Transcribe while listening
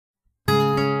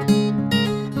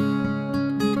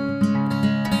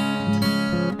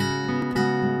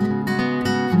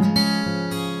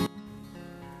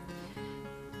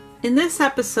In this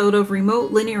episode of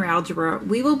Remote Linear Algebra,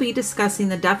 we will be discussing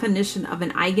the definition of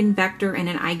an eigenvector and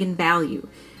an eigenvalue.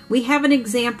 We have an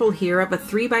example here of a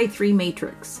 3 by 3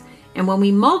 matrix, and when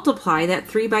we multiply that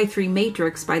 3 by 3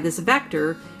 matrix by this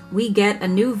vector, we get a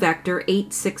new vector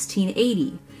 8, 16,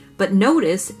 80. But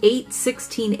notice 8,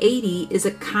 16, 80 is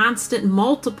a constant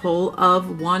multiple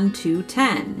of 1, 2,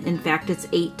 10. In fact, it's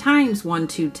 8 times 1,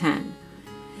 2, 10.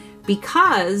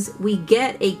 Because we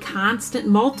get a constant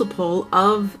multiple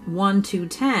of 1, 2,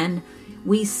 10,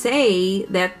 we say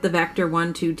that the vector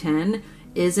 1, 2, 10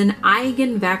 is an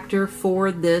eigenvector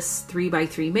for this 3 by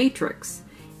 3 matrix.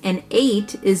 And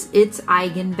 8 is its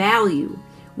eigenvalue.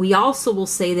 We also will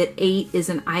say that 8 is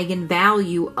an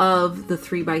eigenvalue of the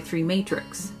 3 by 3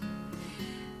 matrix.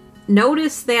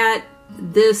 Notice that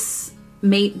this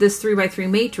 3 by 3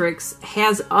 matrix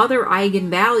has other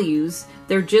eigenvalues.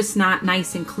 They're just not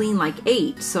nice and clean like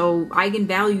 8. So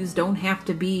eigenvalues don't have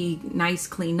to be nice,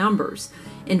 clean numbers.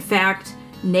 In fact,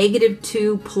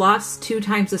 -2 plus 2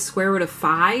 times the square root of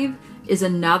 5 is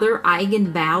another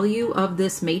eigenvalue of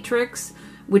this matrix,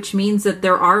 which means that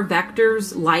there are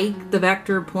vectors like the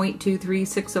vector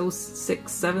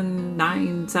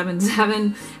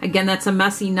 0.236067977. Again, that's a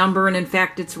messy number, and in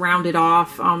fact, it's rounded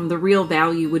off. The real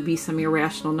value would be some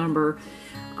irrational number,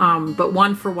 but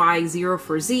 1 for y, 0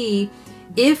 for z.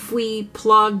 If we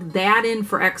plug that in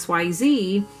for x, y,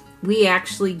 z, we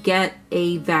actually get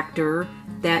a vector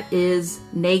that is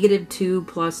 -2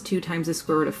 plus 2 times the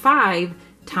square root of 5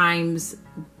 times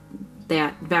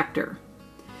that vector.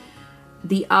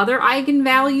 The other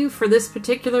eigenvalue for this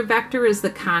particular vector is the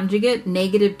conjugate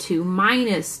 -2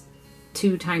 minus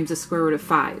 2 times the square root of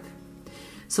 5.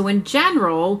 So in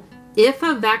general, if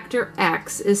a vector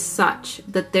x is such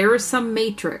that there is some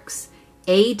matrix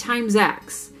A times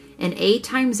x, and A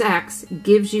times x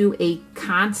gives you a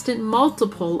constant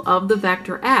multiple of the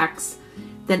vector x,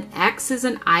 then x is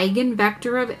an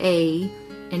eigenvector of A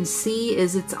and C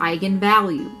is its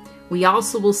eigenvalue. We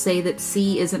also will say that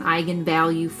C is an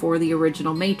eigenvalue for the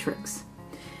original matrix.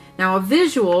 Now, a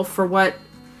visual for what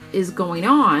is going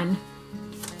on: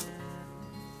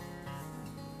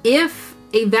 if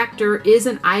a vector is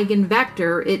an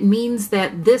eigenvector, it means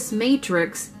that this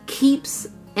matrix keeps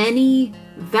any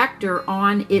vector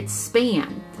on its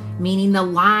span, meaning the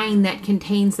line that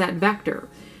contains that vector.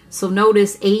 So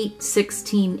notice 8,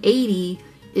 16, 80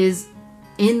 is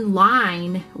in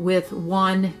line with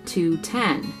 1, 2,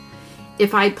 10.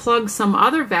 If I plug some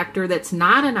other vector that's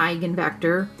not an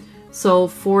eigenvector, so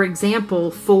for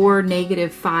example 4,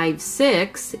 -5,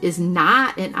 6 is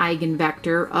not an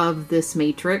eigenvector of this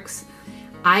matrix,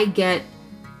 I get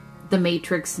the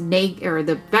matrix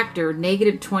the vector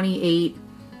 -28,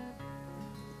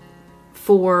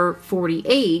 4,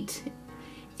 48,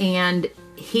 and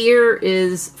here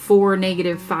is 4,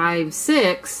 -5,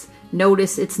 6.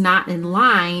 Notice it's not in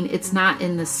line, it's not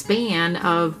in the span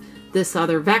of this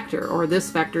other vector, or this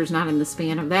vector is not in the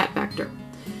span of that vector.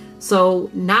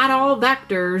 So not all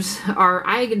vectors are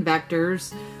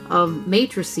eigenvectors of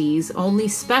matrices, only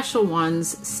special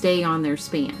ones stay on their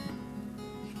span.